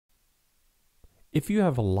If you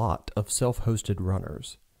have a lot of self-hosted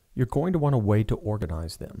runners, you're going to want a way to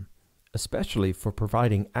organize them, especially for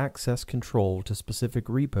providing access control to specific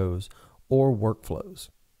repos or workflows.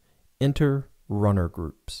 Enter runner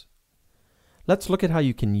groups. Let's look at how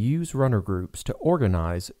you can use runner groups to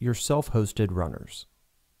organize your self-hosted runners.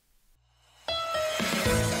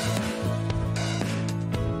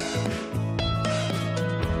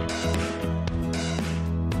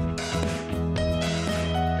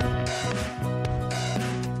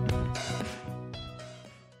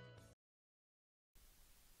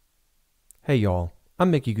 Hey y'all,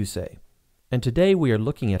 I'm Mickey Gousset, and today we are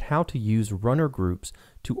looking at how to use runner groups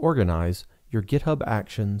to organize your GitHub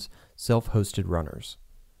Actions self-hosted runners.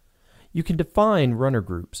 You can define runner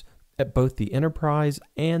groups at both the enterprise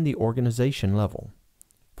and the organization level.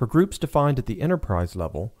 For groups defined at the enterprise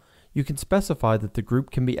level, you can specify that the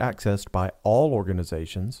group can be accessed by all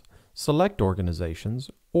organizations, select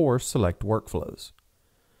organizations, or select workflows.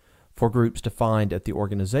 For groups defined at the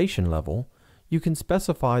organization level, you can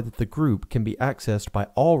specify that the group can be accessed by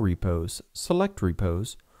all repos, select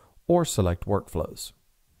repos, or select workflows.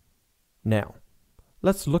 Now,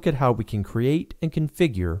 let's look at how we can create and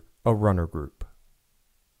configure a runner group.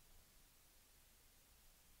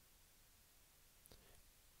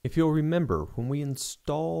 If you'll remember, when we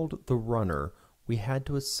installed the runner, we had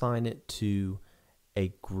to assign it to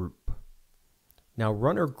a group. Now,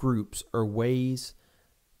 runner groups are ways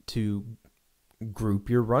to group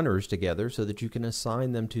your runners together so that you can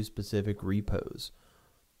assign them to specific repos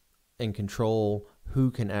and control who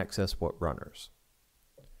can access what runners.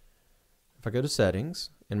 If I go to settings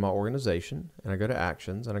in my organization and I go to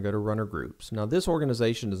actions and I go to runner groups. Now this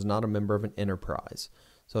organization is not a member of an enterprise.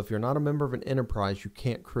 So if you're not a member of an enterprise, you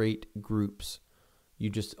can't create groups. You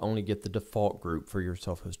just only get the default group for your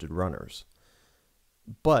self-hosted runners.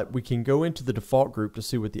 But we can go into the default group to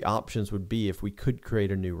see what the options would be if we could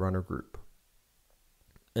create a new runner group.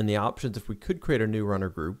 And the options, if we could create a new runner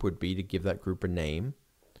group, would be to give that group a name.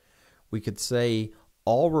 We could say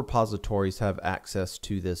all repositories have access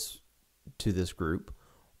to this group,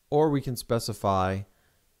 or we can specify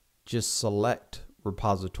just select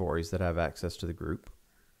repositories that have access to the group.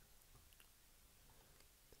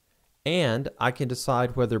 And I can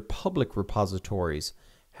decide whether public repositories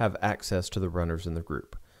have access to the runners in the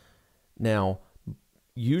group. Now,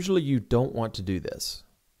 usually you don't want to do this,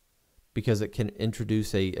 because it can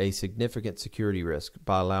introduce a significant security risk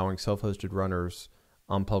by allowing self-hosted runners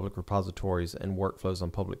on public repositories and workflows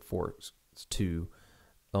on public forks to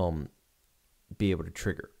be able to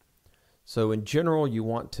trigger. So in general, you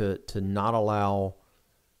want to not allow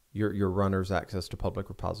your runners access to public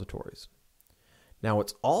repositories. Now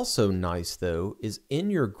what's also nice though is in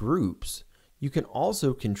your groups, you can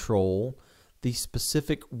also control the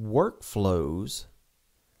specific workflows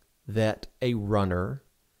that a runner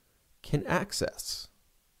can access.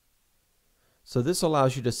 So this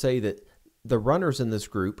allows you to say that the runners in this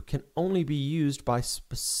group can only be used by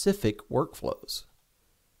specific workflows.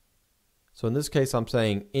 So in this case, I'm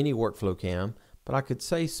saying any workflow can, but I could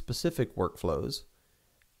say specific workflows,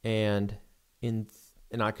 and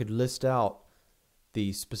I could list out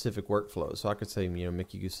the specific workflows. So I could say,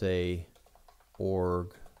 Mickey Gousset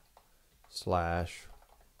org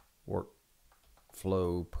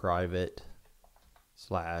 /workflow private /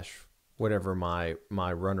 whatever my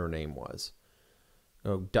runner name was.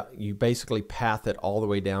 You basically path it all the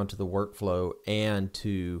way down to the workflow and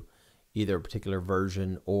to either a particular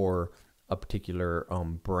version or a particular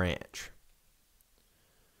branch.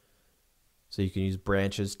 So you can use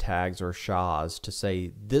branches, tags, or SHAs to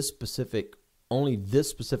say only this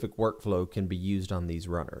specific workflow can be used on these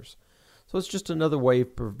runners. So it's just another way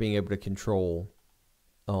of being able to control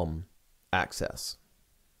access.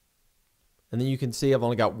 And then you can see I've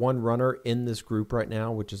only got one runner in this group right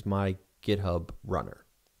now, which is my GitHub runner.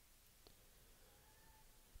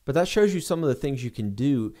 But that shows you some of the things you can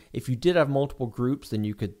do. If you did have multiple groups, then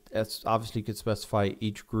you could specify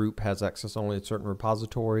each group has access only to certain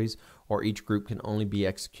repositories, or each group can only be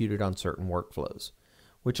executed on certain workflows,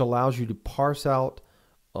 which allows you to parse out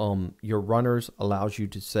your runners, allows you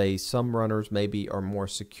to say some runners maybe are more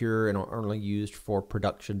secure and are only used for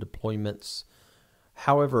production deployments.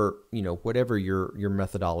 However, whatever your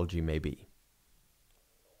methodology may be.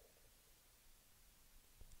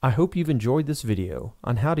 I hope you've enjoyed this video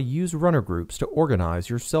on how to use runner groups to organize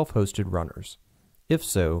your self-hosted runners. If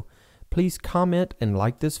so, please comment and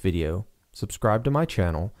like this video, subscribe to my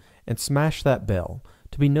channel, and smash that bell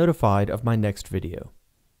to be notified of my next video.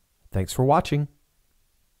 Thanks for watching.